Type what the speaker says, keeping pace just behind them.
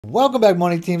Welcome back,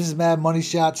 Money Team. This is Mad Money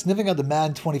Shot, sniffing out the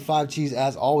Madden 25 cheese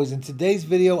as always. In today's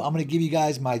video, I'm going to give you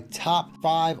guys my top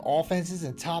 5 offenses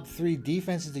and top 3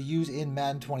 defenses to use in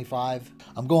Madden 25.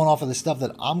 I'm going off of the stuff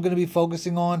that I'm going to be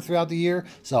focusing on throughout the year.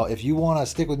 So if you want to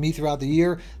stick with me throughout the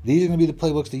year, these are going to be the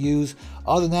playbooks to use.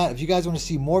 Other than that, if you guys want to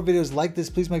see more videos like this,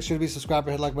 please make sure to be subscribed,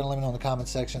 hit like button, let me know in the comment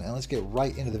section, and let's get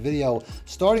right into the video.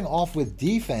 Starting off with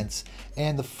defense,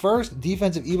 and the first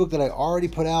defensive ebook that I already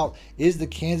put out is the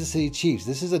Kansas City Chiefs.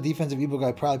 This is a defensive ebook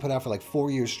I probably put out for like 4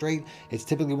 years straight. It's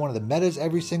typically one of the metas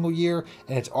every single year,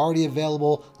 and it's already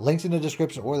available. Links in the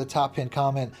description or the top pinned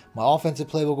comment. My offensive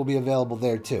playbook will be available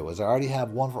there too, as I already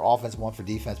have one for offense, one for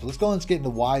defense. But let's go and get into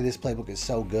why this playbook is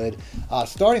so good.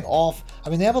 Starting off, I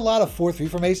mean, they have a lot of 4-3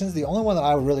 formations. The only one that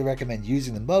I would really recommend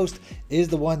using the most is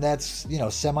the one that's, you know,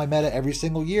 semi-meta every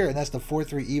single year, and that's the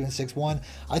 4-3 even 6-1.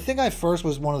 I think I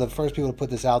was one of the first people to put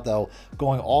this out, though,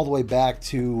 going all the way back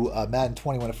to Madden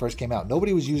 20 when it first came out.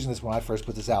 Nobody was using this when I first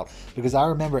put this out, because I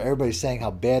remember everybody saying how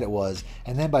bad it was,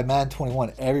 and then by Madden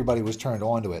 21 everybody was turned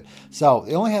on to it. So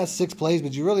it only has 6 plays,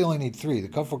 but you really only need 3: the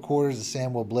cover 4 quarters, the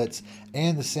Sam Will Blitz,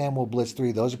 and the Sam Will Blitz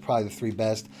 3. Those are probably the 3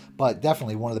 best, but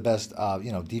definitely one of the best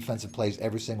you know, defensive plays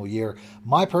every single year.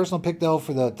 My personal pick, though,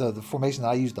 for the formation that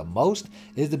I use the most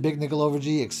is the big nickel over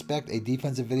G. Expect a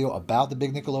defensive video about the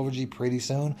big nickel over G pretty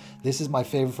soon. This is my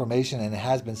favorite formation, and it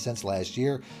has been since last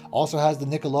year. Also has the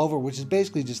nickel over, which is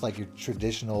basically just like your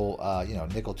traditional you know,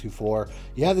 nickel 2-4.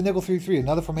 You have the nickel 3-3,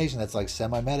 another formation that's like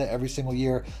semi-meta every single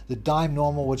year. The dime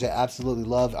normal, which I absolutely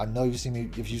love. I know you've seen me,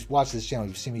 if you watch this channel,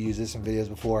 you've seen me use this in videos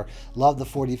before. Love the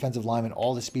 4 defensive linemen,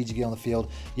 all the speed you get on the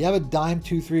field. You have a dime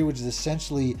 2-3, which is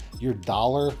essentially your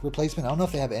dollar replacement. I don't know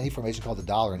if they have any formation called the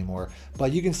dollar anymore,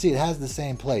 but you can see it has the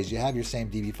same plays. You have your same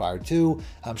DB fire 2.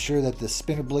 I'm sure that the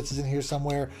spinner blitz is in here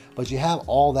somewhere, but you have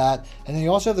all that. And then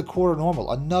you also have the quarter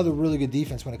normal, another really good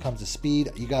defense when it comes to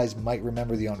speed. You guys might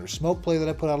remember the under smoke play that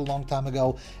I put out a long time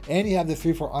ago. And you have the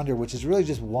 3-4 under, which is really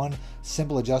just one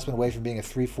simple adjustment away from being a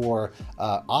 3-4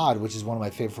 odd, which is one of my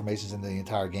favorite formations in the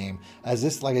entire game. As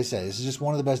this, like I said, this is just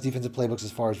one of the best defensive playbooks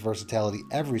as far as versatility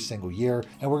every single year.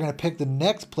 And we're going to pick the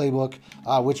next playbook,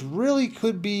 which really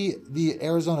could be the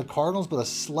Arizona Cardinals, but a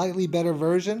slightly better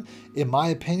version, in my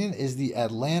opinion, is the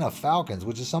Atlanta Falcons,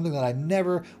 which is something that I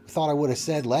never thought I would have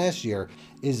said last year.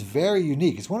 Is very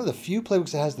unique. It's one of the few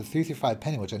playbooks that has the 3-5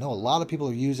 penny, which I know a lot of people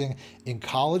are using in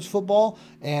college football.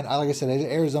 And like I said,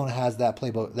 Arizona has that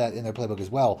playbook, that in their playbook as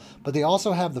well. But they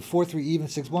also have the 4-3 even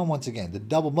 6-1 once again. The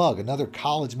double mug, another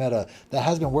college meta that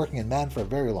has been working in Madden for a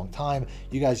very long time.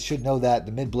 You guys should know that.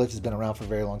 The mid blitz has been around for a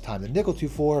very long time. The nickel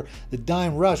 2-4, the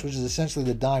dime rush, which is essentially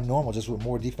the dime normal, just with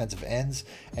more defensive ends.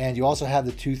 And you also have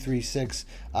the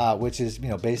 2-3-6, which is, you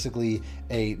know, basically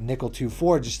a nickel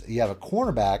 2-4. Just you have a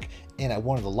cornerback in at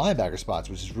one of the linebacker spots,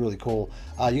 which is really cool.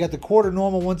 You got the quarter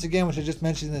normal once again, which I just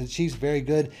mentioned in the Chiefs, very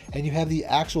good. And you have the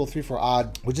actual 3-4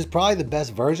 odd, which is probably the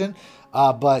best version.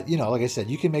 But, you know, like I said,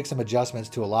 you can make some adjustments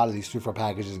to a lot of these 3-4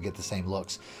 packages and get the same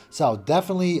looks. So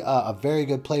definitely a very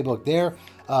good playbook there.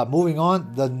 Moving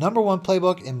on, the #1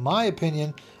 playbook, in my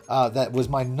opinion, that was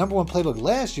my #1 playbook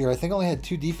last year. I think I only had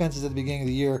 2 defenses at the beginning of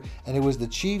the year, and it was the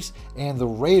Chiefs and the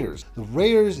Raiders. The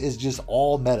Raiders is just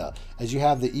all meta, as you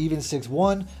have the even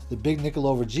 6-1, the big nickel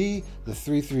over G, the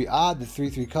 3-3 odd, the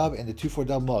 3-3 cub, and the 2-4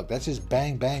 double mug. That's just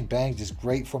bang, bang, bang, just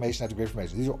great formation after great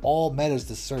formation. These are all metas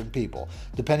to certain people.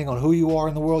 Depending on who you are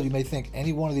in the world, you may think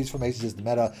any one of these formations is the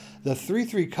meta. The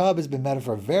 3-3 cub has been meta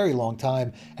for a very long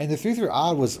time, and the 3-3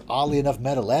 odd was oddly enough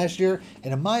meta last year,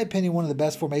 and in my opinion, one of the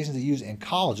best formations to use in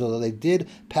college, although they did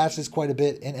patch this quite a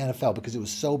bit in NFL because it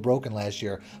was so broken last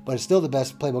year. But it's still the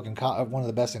best playbook in one of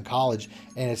the best in college,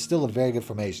 and it's still a very good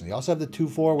formation. You also have the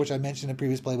 2-4, which I mentioned in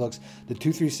previous playbooks, the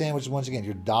 2-3 sandwich, once again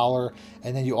your dollar,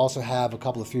 and then you also have a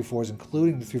couple of 3-4s,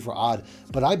 including the 3-4 odd.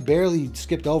 But I barely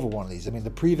skipped over one of these. I mean, the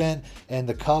prevent and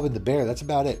the cub and the bear, that's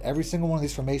about it. Every single one of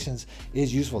these formations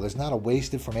is useful. There's not a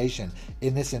wasted formation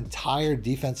in this entire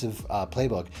defensive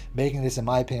playbook, making this, in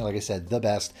my opinion, like I said, the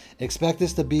best. Expect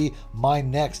this to be my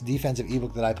next defensive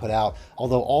ebook that I put out,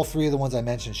 although all 3 of the ones I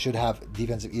mentioned should have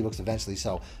defensive ebooks eventually,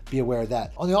 so be aware of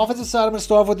that. On the offensive side, I'm going to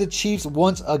start off with the Chiefs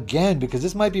once again, because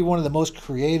this might be one of the most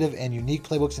creative and unique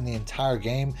playbooks in the entire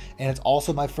game, and it's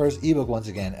also my first ebook once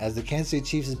again, as the Kansas City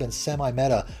Chiefs has been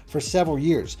semi-meta for several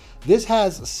years. This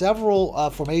has several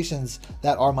formations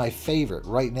that are my favorite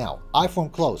right now. I form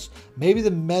close. Maybe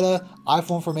the meta I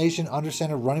form formation, under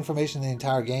center running formation in the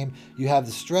entire game. You have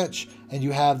the stretch, and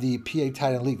you have the PA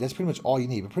tight end leak. That's pretty much all you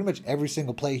need. me, but pretty much every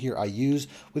single play here I use,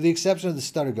 with the exception of the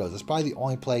stutter goes. That's probably the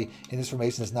only play in this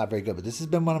formation that's not very good, but this has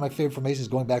been one of my favorite formations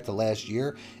going back to last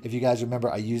year. If you guys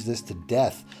remember, I used this to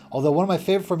death. Although one of my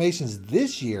favorite formations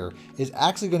this year is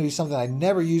actually going to be something I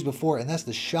never used before, and that's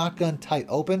the shotgun tight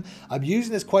open. I'm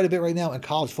using this quite a bit right now in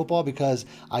college football because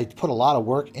I put a lot of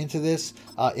work into this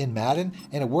in Madden,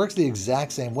 and it works the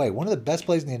exact same way. One of the best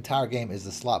plays in the entire game is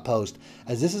the slot post,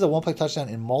 as this is a one-play touchdown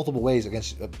in multiple ways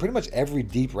against pretty much every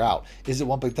deep route is a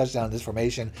one-play touchdown in this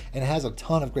formation, and it has a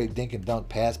ton of great dink and dunk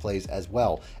pass plays as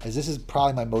well, as this is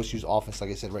probably my most used offense, like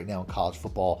I said, right now in college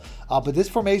football. But this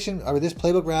formation, or this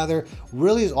playbook rather,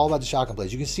 really is all about the shotgun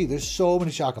plays. You can see there's so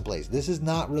many shotgun plays. This is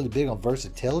not really big on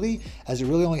versatility, as it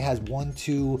really only has 1,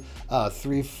 2,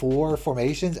 3, 4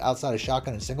 formations outside of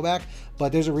shotgun and single back,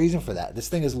 but there's a reason for that. This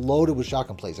thing is loaded with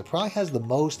shotgun plays. It probably has the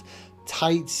most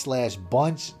tight slash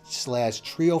bunch slash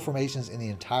trio formations in the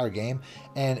entire game,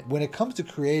 and when it comes to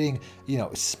creating, you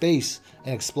know, space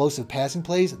and explosive passing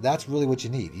plays, that's really what you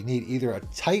need. You need either a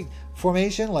tight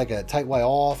formation like a tight Y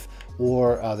off,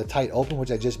 or the tight open, which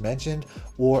I just mentioned,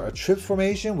 or a trip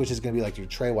formation, which is going to be like your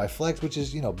Trey Y flex, which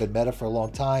is, you know, been meta for a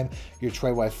long time. Your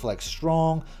Trey Y flex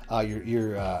strong.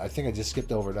 I think I just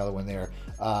skipped over another one there.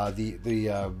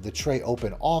 The Trey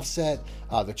open offset.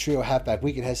 The trio halfback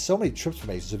weak. It has so many trips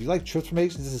formations. So if you like trips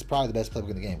formations, this is probably the best playbook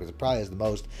in the game because it probably has the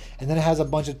most. And then it has a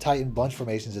bunch of tight and bunch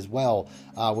formations as well,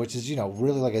 which is, you know,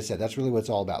 really, like I said, that's really what it's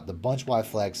all about. The bunch Y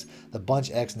flex, the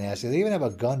bunch X nasty. They even have a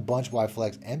gun bunch Y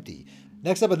flex empty.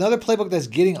 Next up, another playbook that's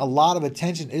getting a lot of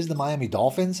attention is the Miami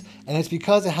Dolphins, and it's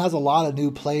because it has a lot of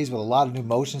new plays with a lot of new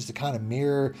motions to kind of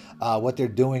mirror what they're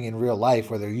doing in real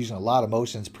life, where they're using a lot of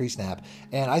motions pre-snap.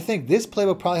 And I think this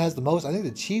playbook probably has the most. I think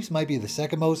the Chiefs might be the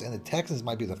second most, and the Texans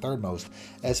might be the third most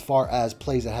as far as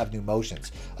plays that have new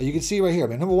motions. You can see right here, I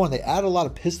mean, number one, they add a lot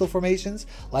of pistol formations,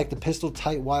 like the pistol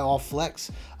tight Y off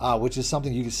flex, which is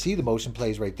something you can see the motion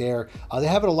plays right there. They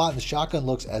have it a lot in the shotgun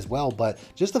looks as well, but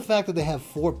just the fact that they have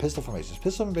 4 pistol formations.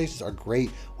 Pistol formations are great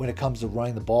when it comes to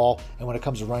running the ball and when it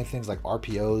comes to running things like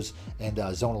RPOs and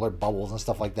zone alert bubbles and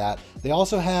stuff like that. They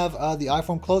also have the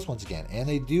I-form close once again, and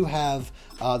they do have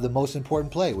the most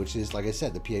important play, which is, like I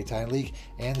said, the PA tie and leak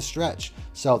and the stretch.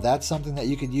 So that's something that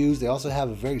you could use. They also have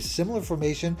a very similar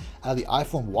formation out of the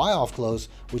I-form Y off close,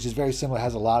 which is very similar,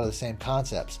 has a lot of the same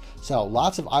concepts. So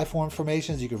lots of I-form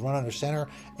formations you can run under center,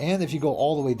 and if you go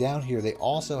all the way down here, they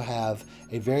also have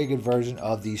a very good version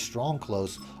of the strong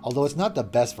close, although it's not the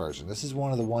best version. This is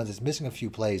one of the ones that's missing a few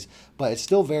plays, but it's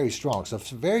still very strong. So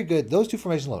it's very good. Those two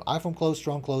formations alone, I-form close,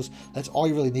 strong close, that's all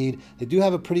you really need. They do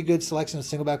have a pretty good selection of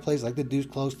single back plays like the deuce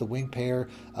close, the wing pair,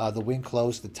 the wing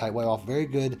close, the tight way off. Very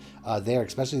good there,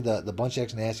 especially the bunch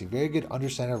X nasty. Very good under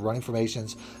center running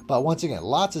formations. But once again,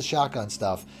 lots of shotgun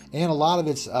stuff, and a lot of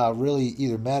it's really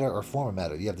either meta or former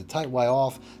meta. You have the tight Y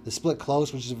off, the split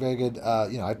close, which is a very good,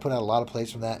 you know, I put out a lot of plays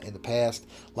from that in the past.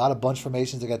 A lot of bunch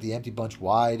formations. They got the empty bunch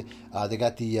wide. They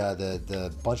got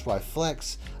the bunch Y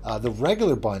flex. The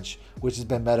regular bunch, which has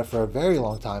been meta for a very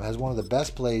long time, has one of the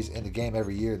best plays in the game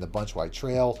every year, the bunch Y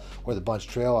trail or the bunch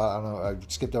trail. I don't know, I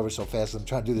skipped over so fast. I'm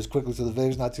trying to do this quickly so the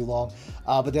video's not too long.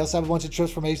 But they also have a bunch of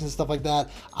trips formations and stuff like that.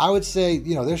 I would say,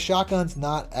 you know, their shotgun's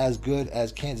not as good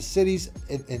as Kansas City's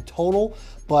in total,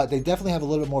 but they definitely have a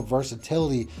little bit more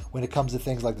versatility when it comes to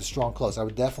things like the strong close. I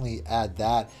would definitely add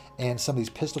that and some of these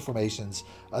pistol formations,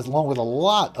 along with a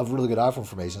lot of really good I-form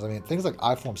formations. I mean, things like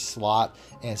I-form slot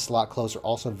and slot close are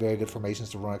also very good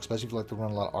formations to run, especially if you like to run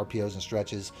a lot of RPOs and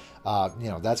stretches. You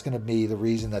know, that's going to be the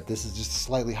reason that this is just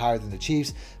slightly higher than the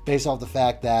Chiefs, based off the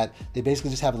fact that they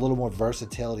basically just have a little more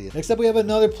versatility. Next up, we have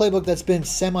another playbook that's been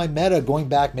semi-meta going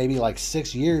back maybe like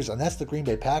 6 years, and that's the Green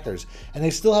Bay Packers. And they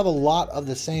still have a lot of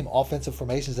the same offensive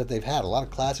formations that they've had, a lot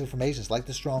of classic formations like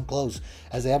the strong close,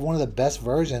 as they have one of the best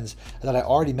versions that I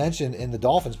already mentioned in the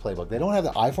Dolphins playbook. They don't have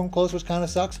the I-form close, which kind of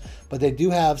sucks, but they do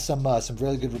have some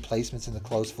really good replacements in the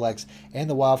close flex and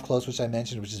the wild close, which I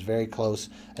mentioned, which is very close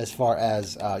as far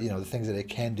as you know, the things that it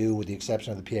can do, with the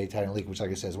exception of the PA tight and leak, which,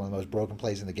 like I said, is one of the most broken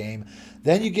plays in the game.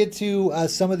 Then you get to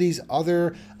some of these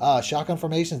other shotgun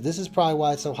formations. This is probably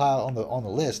why it's so high on the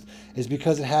list, is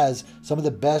because it has some of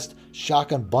the best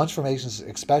shotgun bunch formations,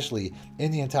 especially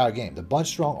in the entire game. The bunch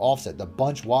strong offset, the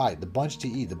bunch wide, the bunch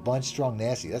TE, the bunch strong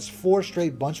nasty. That's 4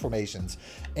 straight bunch formations,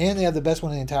 and they have the best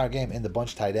one in the entire game in the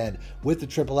bunch tight end with the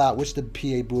triple out, which the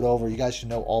PA boot over. You guys should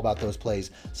know all about those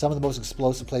plays. Some of the most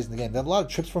explosive plays in the game. They have a lot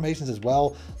of trips formations as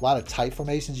well, a lot of tight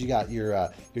formations. You got your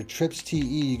trips TE,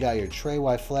 you got your Trey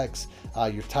Y flex,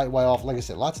 your tight Y off. Like I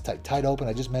said, lots of tight open.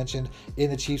 I just mentioned in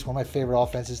the Chiefs, one of my favorite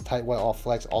offenses, tight Y off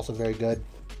flex, also very good.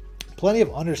 Plenty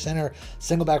of under center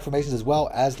single back formations, as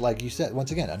well as, like you said, once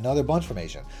again, another bunch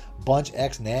formation. Bunch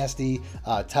X nasty,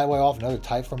 tight way off, another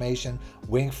tight formation,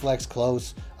 wing flex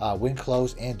close, wing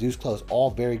close, and deuce close. All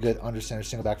very good under center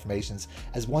single back formations.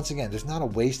 As once again, there's not a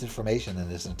wasted formation in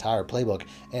this entire playbook,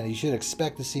 and you should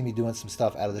expect to see me doing some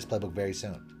stuff out of this playbook very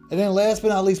soon. And then last but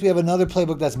not least, we have another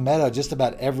playbook that's meta just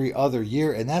about every other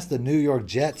year, and that's the New York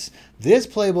Jets. This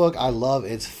playbook I love.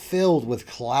 It's filled with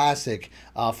classic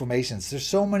formations. There's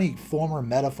so many former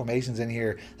meta formations in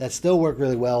here that still work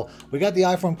really well. We got the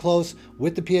I form close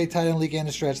with the PA tight end leak and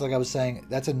the stretch, like I was saying.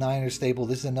 That's a Niners staple.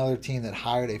 This is another team that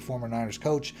hired a former Niners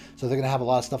coach, so they're going to have a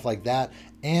lot of stuff like that.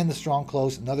 And the strong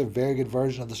close, another very good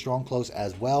version of the strong close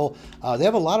as well. They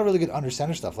have a lot of really good under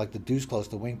center stuff, like the deuce close,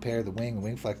 the wing pair, the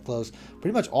wing flex close,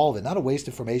 pretty much all of it. Not a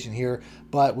wasted formation here,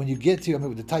 but when you get to, I mean,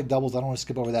 with the tight doubles, I don't want to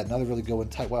skip over that. Another really good one.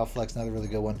 Tight wild flex, another really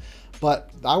good one.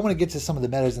 But I want to get to some of the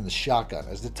metas in the shotgun,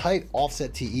 as the tight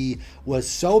offset TE was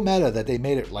so meta that they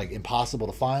made it like impossible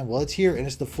to find. Well, it's here, and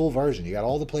it's the full version. You got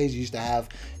all the plays you used to have.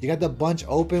 You got the bunch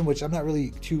open, which I'm not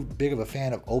really too big of a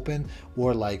fan of open,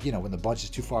 or like, you know, when the bunch is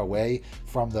too far away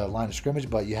from the line of scrimmage,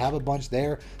 but you have a bunch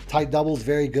there. Tight doubles,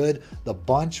 very good. The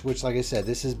bunch, which, like I said,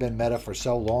 this has been meta for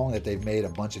so long that they've made a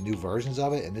bunch of new versions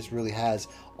of it, and this really has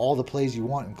all the plays you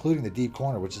want, including the deep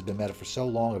corner, which has been meta for so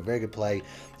long. A very good play.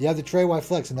 You have the Trey Y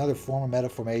flex, another former meta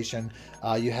formation.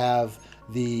 You have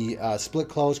the split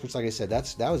close, which, like I said,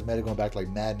 that was meta going back to like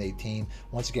Madden 18.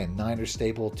 Once again, Niners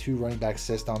staple, 2 running back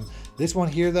system. This one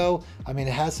here, though, I mean,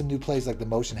 it has some new plays like the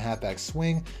motion halfback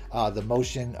swing, the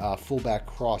motion fullback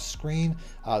cross screen.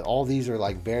 All these are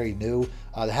like very new.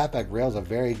 The halfback rail is a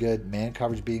very good man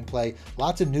coverage beating play.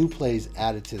 Lots of new plays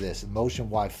added to this. Motion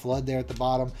Y flood there at the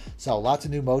bottom. So lots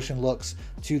of new motion looks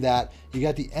to that. You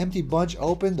got the empty bunch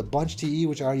open, the bunch TE,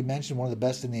 which I already mentioned, one of the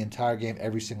best in the entire game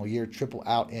every single year. Triple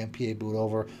out and PA boot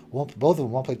over. Both of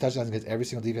them one play touchdowns against every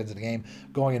single defense in the game,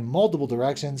 going in multiple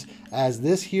directions, as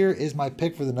this here is my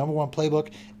pick for the #1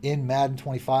 playbook in Madden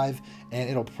 25, and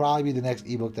it'll probably be the next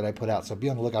ebook that I put out, so be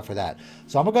on the lookout for that.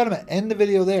 So I'm going to end the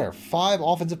video there. 5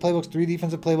 offensive playbooks, 3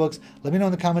 defensive playbooks. Let me know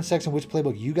in the comment section which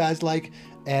playbook you guys like,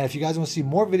 and if you guys want to see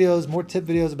more videos, more tip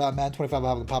videos about Madden 25, I'll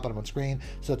have them pop up on screen.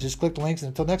 So just click the links, and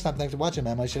until next time, thanks for watching,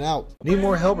 man. My shit out. Need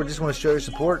more help or just want to show your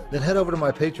support? Then head over to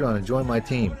my Patreon and join my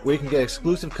team, where you can get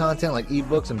exclusive content like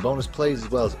ebooks and bonus plays, as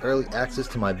well as early access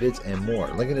to my vids and more.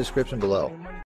 Link in the description below.